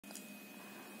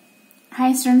Hi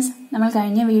students, നമ്മൾ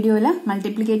കഴിഞ്ഞ വീഡിയോയിൽ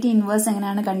മൾട്ടിപ്ലിക്കേറ്റീവ് ഇൻവേഴ്സ്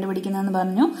എങ്ങനെയാണ് കണ്ടുപിടിക്കുന്നതെന്ന്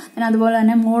പറഞ്ഞു. then അതുപോലെ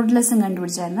തന്നെ മോഡുലസും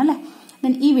കണ്ടുപിടിച്ചായിരുന്നു അല്ലേ.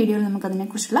 then ഈ വീഡിയോയിൽ നമുക്ക്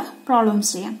അതിനെക്കുറിച്ചുള്ള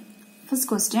പ്രോബ്ലംസ് ചെയ്യാം. First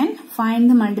question, find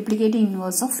the multiplicative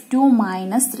inverse of 2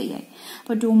 minus 3i.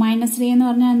 അപ്പോൾ 2 minus 3 എന്ന്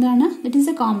പറഞ്ഞാൽ എന്താണ്? That is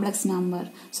a complex number.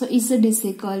 So z is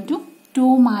equal to 2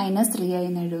 minus 3i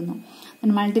എന്ന് എഴുതുന്നു.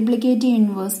 then multiplicative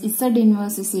inverse z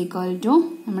inverse is equal to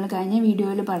നമ്മൾ കഴിഞ്ഞ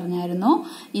വീഡിയോയിൽ പറഞ്ഞായിരുന്നു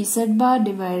z bar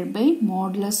divided by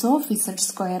modulus of z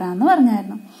square ആണെന്ന്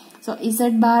പറഞ്ഞായിരുന്നു. So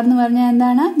z bar എന്ന് പറഞ്ഞാൽ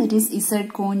എന്താണ്? That is z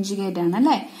conjugate ആണ്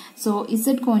അല്ലേ. So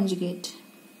z conjugate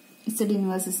z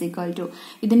inverse is equal to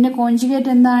ഇതിന്റെ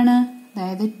കോൺജുഗേറ്റ് എന്താണ്?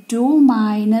 അതായത് 2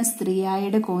 minus 3i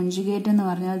യുടെ കോൺജുഗേറ്റ് എന്ന്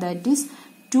പറഞ്ഞാൽ that is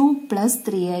 2 plus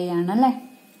 3i ആണ് അല്ലേ.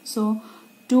 So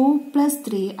 2 plus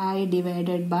 3i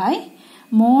divided by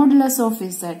modulus of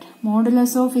z.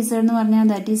 Modulus of z എന്ന് പറഞ്ഞാൽ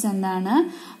that is എന്താണ്?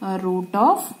 root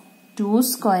of 2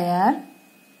 square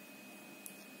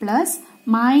plus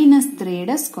minus 3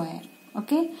 യുടെ square.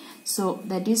 Okay. So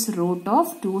that is root of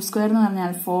 2 square എന്ന്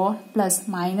പറഞ്ഞാൽ 4 plus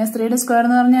minus 3 യുടെ square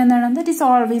എന്ന് പറഞ്ഞാൽ എന്താണ്? That is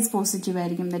always positive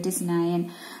ആയിരിക്കും. That is 9.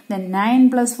 Then 9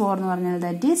 plus 4 എന്ന് പറഞ്ഞാൽ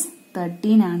that is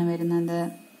 13 ആണ് വരുന്നത്.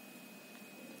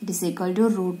 It is equal to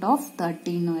root of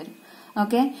 13 എന്ന് വരും.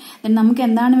 ഓക്കെ, നമുക്ക്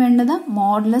എന്താണ് വേണ്ടത്?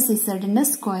 മോഡുലസ് ഇസഡിന്റെ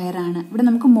സ്ക്വയർ ആണ്. ഇവിടെ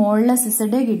നമുക്ക് മോഡുലസ്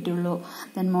ഇസഡേ കിട്ടുള്ളൂ.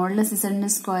 ദെൻ മോഡുലസ് ഇസഡിന്റെ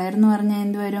സ്ക്വയർ എന്ന് പറഞ്ഞാൽ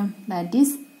എന്ത് വരും? ദാറ്റ്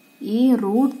ഈസ് ഈ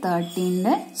റൂട്ട്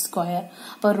 13ന്റെ സ്ക്വയർ.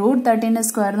 അപ്പൊ റൂട്ട് 13ന്റെ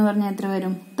സ്ക്വയർ എന്ന് പറഞ്ഞാൽ എത്ര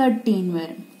വരും? 13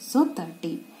 വരും. സോ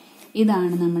 13.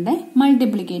 ഇതാണ് നമ്മുടെ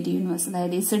മൾട്ടിപ്ലിക്കേറ്റീവ് ഇൻവേഴ്സ്.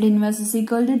 അതായത് Z inverse is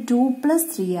equal to 2 plus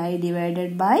 3i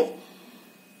divided by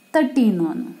 13 എന്ന്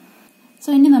വന്നു.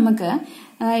 സോ ഇനി നമുക്ക്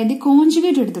അതായത്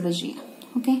കോൺജുഗേറ്റ് എടുത്തിട്ട് ചെയ്യാം.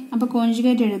 ഓക്കെ, അപ്പൊ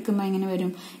കോൺജുഗേറ്റ് എടുക്കുമ്പോൾ എങ്ങനെ വരും?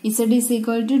 Z is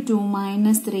equal to 2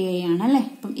 minus 3i ആണ് അല്ലെ.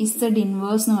 അപ്പം ഇസഡ്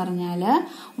ഇൻവേഴ്സ് എന്ന് പറഞ്ഞാൽ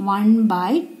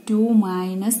 1/2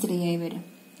 minus 3i വരും.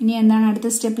 ഇനി എന്താണ് അടുത്ത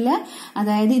സ്റ്റെപ്പില്?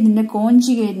 അതായത് ഇതിന്റെ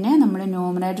കോൺജുഗേറ്റിനെ നമ്മുടെ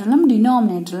ന്യൂമറേറ്ററിലും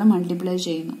ഡിനോമിനേറ്ററിലും മൾട്ടിപ്ലൈ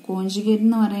ചെയ്യുന്നു. കോൺജുഗേറ്റ്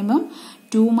എന്ന് പറയുമ്പോൾ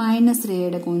 2 minus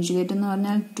 3iയുടെ കോൺജുഗേറ്റ് എന്ന്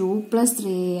പറഞ്ഞാൽ 2 plus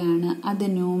 3i ആണ്. അത്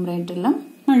ന്യൂമറേറ്ററിലും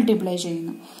മൾട്ടിപ്ലൈ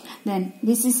ചെയ്യുന്നു. Then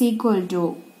this is equal to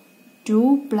 2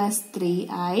 plus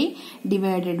 3i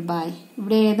divided by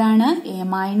ഇവിടെ ഏതാണ്? a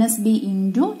minus b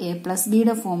into a plus b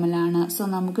യുടെ ഫോർമുല ആണ്. സോ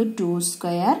നമുക്ക് 2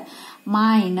 square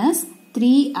minus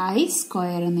 3i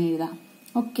square എന്ന് എഴുതാം.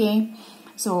 Okay,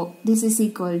 so this is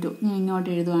equal to ഞാൻ ഇങ്ങോട്ട്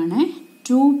എഴുതുവാണ്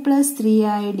 2 plus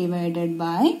 3i divided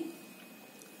by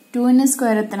 2ന്റെ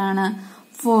square എത്രയാണ്?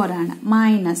 4 ആണ്.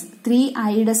 മൈനസ്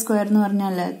 3iയുടെ സ്ക്വയർ എന്ന്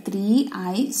പറഞ്ഞാൽ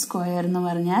 3i സ്ക്വയർ എന്ന്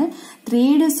പറഞ്ഞാൽ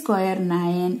 3യുടെ സ്ക്വയർ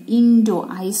 9 ഇൻറ്റു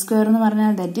ഐ സ്ക്വയർ എന്ന്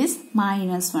പറഞ്ഞാൽ that is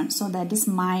 -1. So that is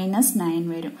 -9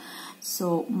 വരും. സോ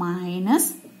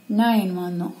 -9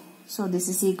 വന്നു. So this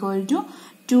is equal to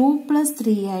 2 plus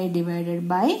 3i divided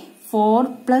by 4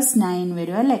 plus 9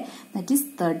 വരും അല്ലെ. ദാറ്റ് ഈസ്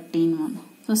 13 വന്നു.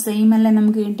 സോ സെയിം അല്ലേ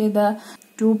നമുക്ക് കിട്ടിയത്?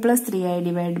 2 plus 3i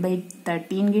divided by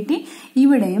 13 കിട്ടി.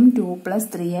 ഇവിടെയും 2 plus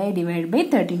 3i divided by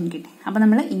 13 കിട്ടി. അപ്പൊ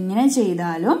നമ്മൾ ഇങ്ങനെ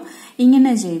ചെയ്താലും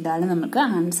ഇങ്ങനെ ചെയ്താലും നമുക്ക്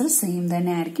ആൻസർ സെയിം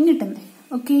തന്നെ ആയിരിക്കും കിട്ടുന്നത്.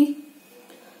 ഓക്കെ,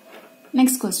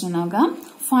 നെക്സ്റ്റ് ക്വസ്റ്റ്യൻ നോക്കാം.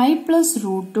 5 plus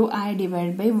root 2i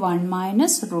divided by 1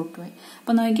 minus root 2i.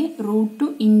 അപ്പൊ നോക്കി root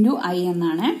 2 into i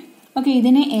എന്നാണ്. ഓക്കെ,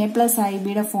 ഇതിനെ a plus ib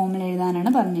യുടെ ഫോമിൽ എഴുതാനാണ്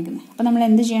പറഞ്ഞിരിക്കുന്നത്. അപ്പൊ നമ്മൾ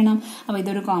എന്ത് ചെയ്യണം? അപ്പൊ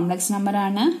ഇതൊരു കോംപ്ലക്സ് നമ്പർ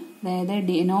ആണ്. അതായത്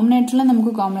ഡിനോമിനേറ്ററിലും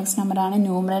നമുക്ക് കോംപ്ലക്സ് നമ്പർ ആണ്,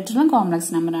 ന്യൂമറേറ്ററിലും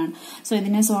കോംപ്ലക്സ് നമ്പർ ആണ്. സോ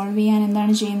ഇതിനെ സോൾവ് ചെയ്യാൻ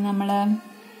എന്താണ് ചെയ്യുന്നത്? നമ്മള്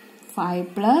 5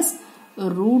 plus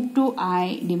root 2i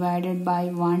divided by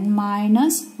 1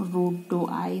 minus root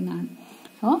 2i എന്നാണ്.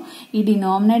 സോ ഈ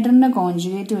ഡിനോമിനേറ്ററിന്റെ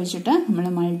കോൺജുഗേറ്റ് വെച്ചിട്ട് നമ്മൾ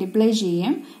മൾട്ടിപ്ലൈ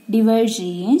ചെയ്യുകയും ഡിവൈഡ്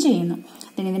ചെയ്യുകയും ചെയ്യുന്നു.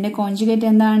 ഇതിന്റെ കോൺജുഗേറ്റ്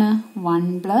എന്താണ്? 1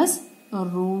 plus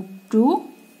root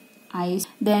 2i.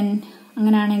 ദെൻ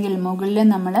അങ്ങനെയാണെങ്കിൽ മുകളിൽ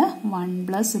നമ്മൾ 1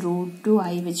 plus root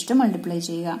 2i വെച്ചിട്ട് മൾട്ടിപ്ലൈ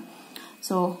ചെയ്യുക.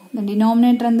 സോ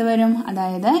ഡിനോമിനേറ്റർ എന്ത് വരും?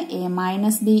 അതായത് a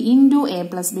minus b into a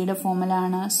plus b യുടെ ഫോർമുല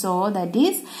ആണ്. So that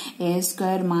is a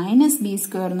square minus b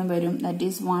square എന്ന് വരും. That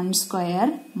is 1 square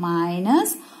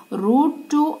minus root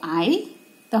 2i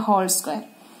the whole square.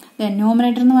 Then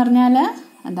numerator എന്ന് പറഞ്ഞാൽ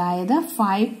അതായത്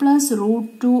 5 plus root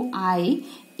 2i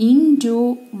into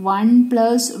 1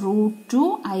 plus root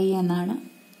 2i എന്നാണ്.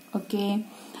 Okay,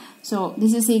 so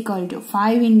this is equal to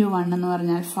 5 into 1 എന്ന്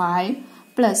പറഞ്ഞാൽ 5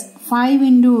 plus 5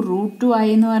 into root 2i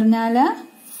എന്ന് പറഞ്ഞാൽ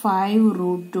 5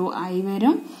 root 2i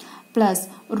വരും plus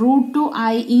root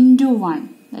 2i into 1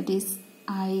 that is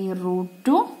I root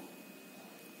 2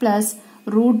 plus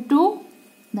root 2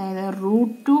 അതായത്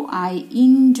root 2i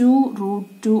into root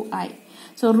 2i.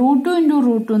 So root 2 into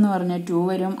root 2 എന്ന് പറഞ്ഞാൽ 2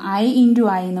 വരും. i into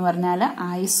i എന്ന് പറഞ്ഞാൽ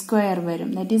i സ്ക്വയർ വരും.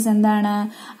 ദാറ്റ് ഈസ് എന്താണ്?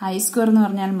 i സ്ക്വയർ എന്ന്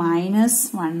പറഞ്ഞാൽ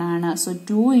 -1 ആണ്. സോ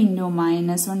 2 into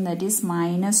 -1 ദാറ്റ് ഈസ്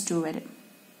 -2 വരും.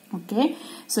 ഓക്കെ,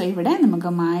 സോ ഇവിടെ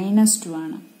നമുക്ക് -2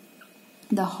 ആണ്.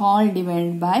 the whole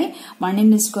divided by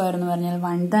 1 square എന്ന് പറഞ്ഞാൽ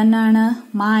 1 തന്നെയാണ്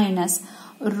minus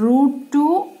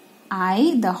 √2i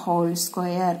the whole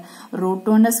square.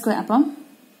 √2 square അപ്പം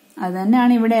അത്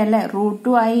തന്നെയാണ് ഇവിടെ അല്ലേ.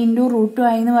 √2i into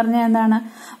 √2i എന്ന് പറഞ്ഞാൽ എന്താണ്?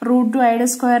 √2i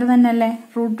സ്ക്വയർ തന്നെയല്ലേ,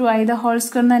 √2i the whole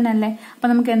square തന്നെയല്ലേ. അപ്പൊ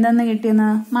നമുക്ക് എന്തെന്ന് കിട്ടിയെന്ന്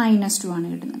 -2 ആണ്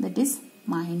കിട്ടുന്നത്. ദറ്റ് ഈസ്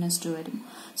 -2 വരും.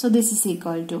 So this is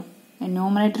equal to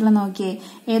ന്യൂമറേറ്ററിൽ നോക്കിയേ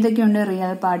ഏതൊക്കെയുണ്ട്?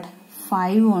 റിയൽ പാർട്ട്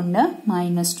 5 ഉണ്ട്,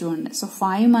 -2 ഉണ്ട്. സോ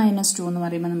 5 - 2 എന്ന്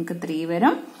പറയുമ്പോൾ നമുക്ക് 3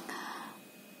 വരും.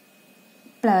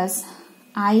 Plus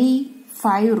i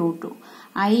 5√2,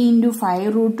 i into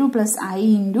 5√2 plus i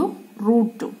into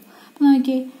 √2. അപ്പൊ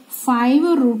നോക്കിയേ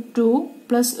 5√2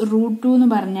 പ്ലസ് √2 എന്ന്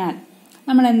പറഞ്ഞാൽ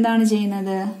നമ്മൾ എന്താണ്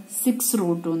ചെയ്യുന്നത്?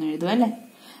 6√2 എന്ന് എഴുതും അല്ലെ.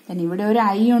 ഇവിടെ ഒരു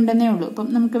i ഉണ്ടെന്നേ ഉള്ളൂ. അപ്പം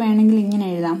നമുക്ക് വേണമെങ്കിൽ ഇങ്ങനെ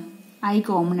എഴുതാം. i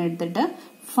കോമൺ എടുത്തിട്ട്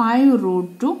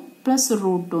 5√2 പ്ലസ്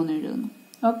 √2 എന്ന് എഴുതുന്നു.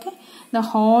 Okay, the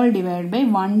whole divide by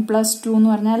 1 plus 2 എന്ന്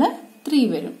പറഞ്ഞാൽ 3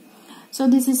 വരും. So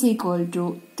this is equal to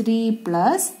 3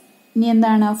 plus ഇനി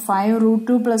എന്താണ്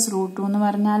 5√2 പ്ലസ് √2 എന്ന്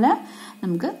പറഞ്ഞാൽ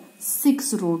നമുക്ക്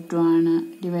 6√2 ആണ്.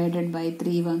 ഡിവൈഡഡ് ബൈ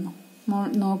 3 വന്നു.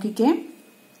 നോക്കിക്കേ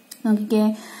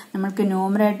നമ്മൾക്ക്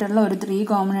ന്യൂമറേറ്ററിൽ ഒരു 3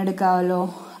 കോമൺ എടുക്കാമല്ലോ.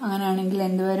 അങ്ങനെയാണെങ്കിൽ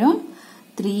എന്ത് വരും?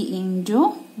 3 into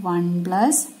 1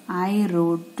 plus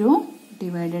i√2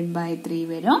 divided by 3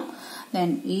 വരും. ദെൻ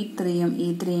ഈ 3യും ഈ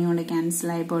 3യും കൂടെ ക്യാൻസൽ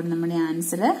ആയപ്പോൾ നമ്മുടെ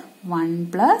ആൻസർ 1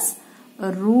 plus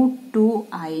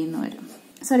 √2i എന്ന് വരും.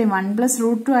 സോറി 1 plus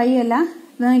 √2i അല്ല.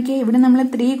 ഇത് നോക്കിയേ ഇവിടെ നമ്മൾ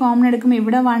 3 കോമൺ എടുക്കുമ്പോൾ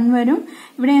ഇവിടെ 1 വരും,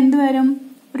 ഇവിടെ എന്ത് വരും?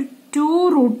 ഒരു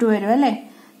 2√2 വരും അല്ലെ.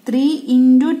 3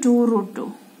 into 2√2,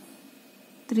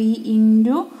 3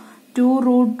 into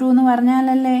 2√2 എന്ന്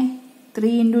പറഞ്ഞാലല്ലേ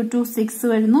 3 into 2 6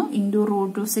 വരുന്നു, into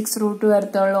 √2 6√2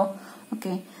 വരത്തുള്ളൂ.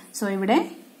 ഓക്കെ, സോ ഇവിടെ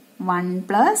 1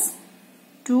 plus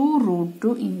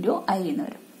 2√2 into i എന്ന്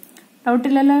വരും.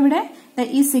 ഡൗട്ടില്ലല്ലോ ഇവിടെ.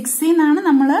 ഈ 6 നിന്നാണ്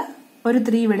നമ്മൾ ഒരു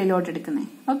 3 വെളിയിലോട്ട് എടുക്കുന്നത്.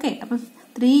 ഓക്കെ, അപ്പൊ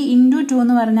 3 into 2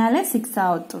 എന്ന് പറഞ്ഞാൽ 6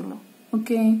 ആവത്തുള്ളൂ.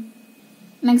 Okay,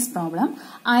 next problem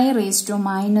i raised to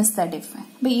 -35.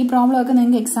 അപ്പൊ ഈ പ്രോബ്ലം ഒക്കെ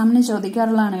നിങ്ങൾക്ക് എക്സാമിന്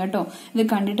ചോദിക്കാറുള്ളതാണ് കേട്ടോ. ഇത്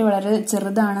കണ്ടിട്ട് വളരെ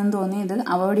ചെറുതാണെന്ന് തോന്നി ഇത്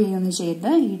അവോയ്ഡ് ചെയ്യുമെന്ന് ചെയ്ത്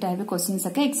ഈ ടൈപ്പ് ക്വസ്റ്റ്യൻസ്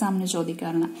ഒക്കെ എക്സാമിന്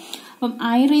ചോദിക്കാറുണ്ട്. അപ്പം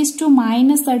i raised to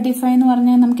 -35 എന്ന്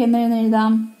പറഞ്ഞാൽ നമുക്ക് എന്തെന്ന്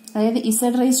എഴുതാം? അതായത്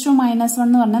z raised to -1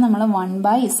 എന്ന് പറഞ്ഞാൽ നമ്മൾ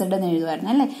 1/z എന്ന്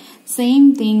എഴുതുമായിരുന്നു അല്ലെ. സെയിം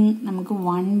തിങ് നമുക്ക്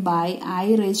 1/i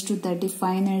raised to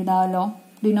 35 എന്ന് എഴുതാമല്ലോ.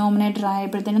 ഡിനോമിനേറ്റർ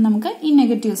ആയപ്പോഴത്തേനും നമുക്ക് ഈ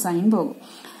നെഗറ്റീവ് സൈൻ പോകും.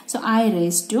 സോ i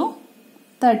raised to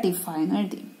 35 എന്ന്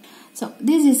എഴുതി. So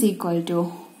this is equal to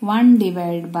 1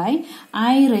 divided by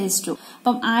i raised to.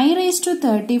 അപ്പം i raised to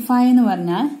 35 എന്ന്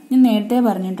പറഞ്ഞാൽ ഞാൻ നേരത്തെ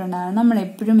പറഞ്ഞിട്ടുണ്ടായിരുന്നു നമ്മൾ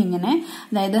എപ്പോഴും ഇങ്ങനെ,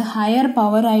 അതായത് ഹയർ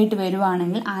പവർ ആയിട്ട്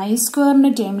വരുവാണെങ്കിൽ i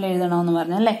സ്ക്വയറിന്റെ ടേമിൽ എഴുതണമെന്ന്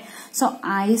പറഞ്ഞല്ലേ. So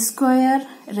i square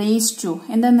raised to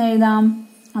എന്തെന്ന് എഴുതാം?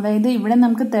 അതായത് ഇവിടെ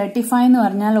നമുക്ക് 35 എന്ന്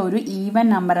പറഞ്ഞാൽ ഒരു ഈവൻ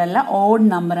നമ്പർ അല്ല, ഓഡ്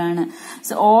നമ്പർ ആണ്.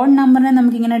 സോ ഓഡ് നമ്പറിനെ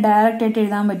നമുക്ക് ഇങ്ങനെ ഡയറക്റ്റ് ആയിട്ട്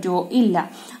എഴുതാൻ പറ്റുമോ? ഇല്ല.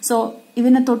 സോ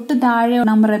ഇതിന് തൊട്ട് താഴെ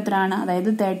നമ്പർ എത്രയാണ്? അതായത്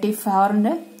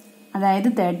 34ന്റെ, അതായത്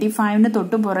 35ന്റെ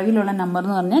തൊട്ട് പുറകിലുള്ള നമ്പർ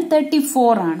എന്ന് പറഞ്ഞാൽ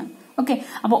 34 ആണ്. ഓക്കെ,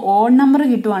 അപ്പൊ ഓഡ് നമ്പർ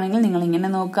കിട്ടുവാണെങ്കിൽ നിങ്ങൾ ഇങ്ങനെ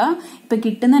നോക്കുക. ഇപ്പൊ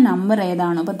കിട്ടുന്ന നമ്പർ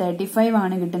ഏതാണോ, ഇപ്പൊ 35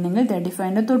 ആണ് കിട്ടുന്നെങ്കിൽ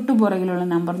 35ന്റെ തൊട്ട് പുറകിലുള്ള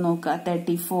നമ്പർ നോക്കുക,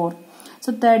 34. സോ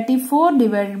 34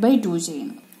 divided by 2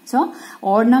 ചെയ്യുന്നു. സോ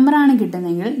ഓഡ് നമ്പർ ആണ്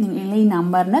കിട്ടുന്നെങ്കിൽ നിങ്ങൾ ഈ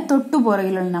നമ്പറിന്റെ തൊട്ടു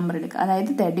പുറകിലുള്ള നമ്പർ എടുക്കുക.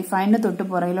 അതായത് 35ന്റെ തൊട്ട്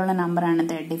പുറകിലുള്ള നമ്പർ ആണ്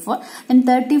 34. ദെൻ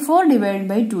 34 divided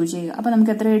by 2 ചെയ്യുക. അപ്പൊ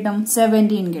നമുക്ക് എത്ര കിട്ടും?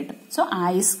 17 കിട്ടും. So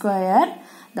i square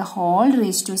the whole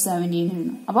raised to 17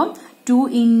 എഴുതുന്നു. അപ്പം 2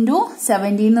 into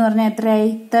 17 എന്ന് പറഞ്ഞാൽ എത്രയായി?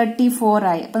 34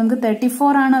 ആയി. അപ്പൊ നമുക്ക്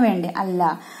 34 ആണോ വേണ്ടേ? അല്ല.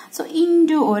 സോ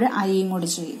ഇൻറ്റു ഒരു ഐയും കൂടി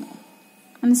ചെയ്യുന്നു.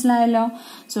 മനസ്സിലായല്ലോ.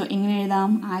 സോ ഇങ്ങനെ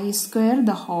എഴുതാം, i square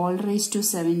the whole raised to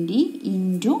 70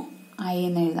 into i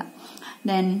എന്ന് എഴുതാം.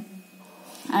 ദെൻ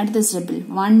അടുത്ത സ്റ്റെപ്പിൽ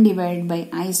 1 divided by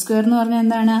i സ്ക്വയർ എന്ന് പറഞ്ഞാൽ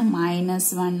എന്താണ്?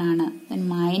 -1 ആണ്. Then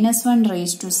 -1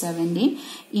 raised to 17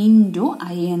 into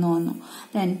i എന്ന് വന്നു.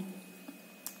 ദെൻ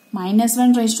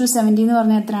 -1 raised to 70 എന്ന്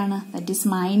പറഞ്ഞാൽ എത്രയാണ്? ദാറ്റ് ഈസ്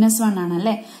 -1 ആണ്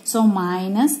അല്ലെ. സോ -i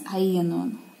എന്ന്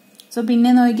വന്നു. സോ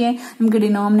പിന്നെ നോക്കിയേ നമുക്ക്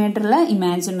ഡിനോമിനേറ്ററിൽ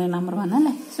ഇമാജിനറി നമ്പർ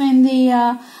വന്നല്ലേ. സോ എന്ത്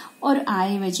ചെയ്യുക? ഒരു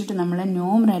i വെച്ചിട്ട് നമ്മൾ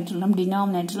ന്യൂമറേറ്ററിലും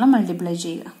ഡിനോമിനേറ്ററിലും മൾട്ടിപ്ലൈ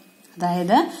ചെയ്യുക.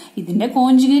 അതായത് ഇതിന്റെ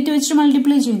കോൺജുഗേറ്റ് വെച്ച്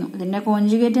മൾട്ടിപ്ലൈ ചെയ്യുന്നു. ഇതിന്റെ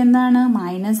കോൺജുഗേറ്റ് എന്താണ്?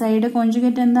 -iയുടെ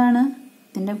കോൺജുഗേറ്റ് എന്താണ്?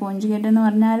 ഇതിന്റെ കോൺജുഗേറ്റ് എന്ന്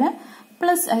പറഞ്ഞാൽ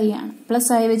 +i ആണ്.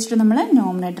 +i വെച്ചിട്ട് നമ്മൾ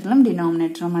ന്യൂമറേറ്ററിലും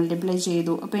ഡിനോമിനേറ്ററിലും മൾട്ടിപ്ലൈ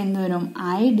ചെയ്തു. അപ്പൊ എന്ത് വരും?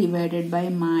 i divided by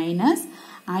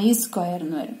 -i square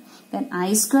എന്ന് വരും. ദെൻ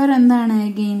i സ്ക്വയർ എന്താണ്?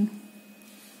 Again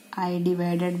i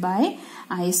divided by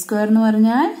i square എന്ന്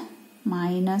പറഞ്ഞാൽ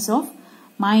മൈനസ് ഓഫ്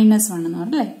 -1 എന്ന്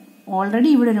പറഞ്ഞല്ലേ. ഓൾറെഡി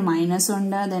ഇവിടെ ഒരു മൈനസ്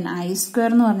ഉണ്ട്. ദെൻ i സ്ക്വയർ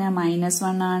എന്ന് പറഞ്ഞാൽ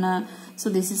 -1 ആണ്. So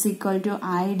this is equal to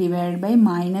i divided by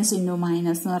minus into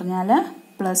minus എന്ന് പറഞ്ഞാൽ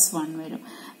 +1 വരും.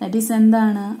 ദാറ്റ് ഈസ്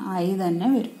എന്താണ്? i തന്നെ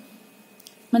വരും.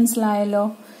 മനസ്സിലായല്ലോ.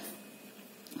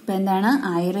 അപ്പോൾ എന്താണ്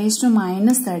I raised to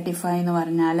minus 35 എന്ന്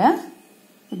പറഞ്ഞാൽ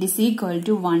it is equal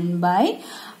to 1 by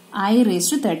I raised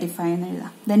to 35 എന്ന്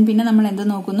എഴുതാം. ദെൻ പിന്നെ നമ്മൾ എന്ത്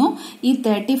നോക്കുന്നു, ഈ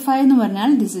 35 എന്ന് പറഞ്ഞാൽ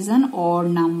this is an odd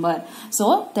number. So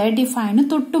 35ന്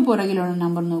തൊട്ടു പുറകിലുള്ള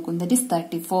നമ്പർ നോക്കും, ദറ്റ് ഈസ്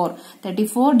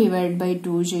 34 ഡിവൈഡ് ബൈ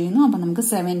 2 ചെയ്യുന്നു, അപ്പൊ നമുക്ക്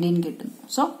 17 കിട്ടുന്നു.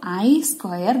 So I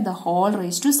square the whole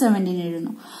raise to 17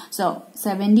 എഴുതുന്നു. സോ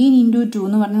 17 into 2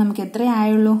 എന്ന് പറഞ്ഞാൽ നമുക്ക് എത്ര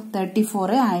ആയുള്ളൂ,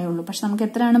 34 ആയുള്ളൂ. പക്ഷെ നമുക്ക്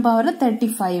എത്രയാണ് പവർ,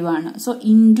 35 ആണ്. സോ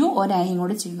ഇൻറ്റു ഒരു ഐയും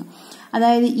കൂടെ ചെയ്യുന്നു.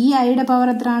 അതായത് ഈ ഐയുടെ പവർ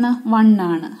എത്രയാണ്, 1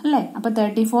 ആണ് അല്ലെ. അപ്പൊ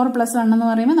 34 പ്ലസ് 1 എന്ന്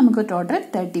പറയുമ്പോൾ നമുക്ക് ടോട്ടൽ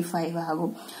 35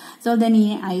 ആകും. സോ ദെൻ ഈ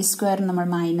I സ്ക്വയർ നമ്മൾ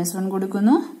 -1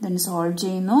 കൊടുക്കുന്നു, ദെൻ സോൾവ്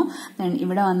ചെയ്യുന്നു. ദെൻ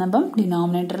ഇവിടെ വന്നപ്പം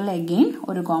ഡിനോമിനേറ്ററിൽ അഗെയിൻ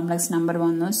ഒരു കോംപ്ലക്സ് നമ്പർ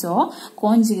വന്നു. സോ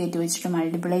കോൺജുഗേറ്റ് വെച്ചിട്ട്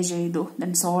മൾട്ടിപ്ലൈ ചെയ്തു.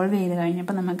 ദെൻ സോൾവ് ചെയ്ത്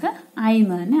കഴിഞ്ഞപ്പോൾ നമുക്ക് I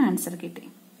എന്ന് തന്നെ ആൻസർ കിട്ടി.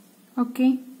 ഓക്കെ,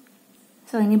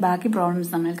 സോ ഇനി ബാക്കി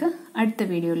പ്രോബ്ലംസ് നമുക്ക് അടുത്ത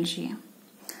വീഡിയോയിൽ ചെയ്യാം.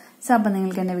 സോ അപ്പം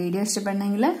നിങ്ങൾക്ക് എൻ്റെ വീഡിയോ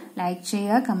ഇഷ്ടപ്പെടണമെങ്കിൽ ലൈക്ക്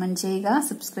ചെയ്യുക, കമൻറ്റ് ചെയ്യുക,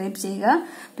 സബ്സ്ക്രൈബ് ചെയ്യുക.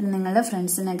 പിന്നെ നിങ്ങളുടെ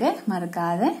ഫ്രണ്ട്സിനൊക്കെ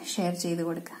മറക്കാതെ ഷെയർ ചെയ്ത്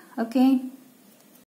കൊടുക്കുക. ഓക്കെ.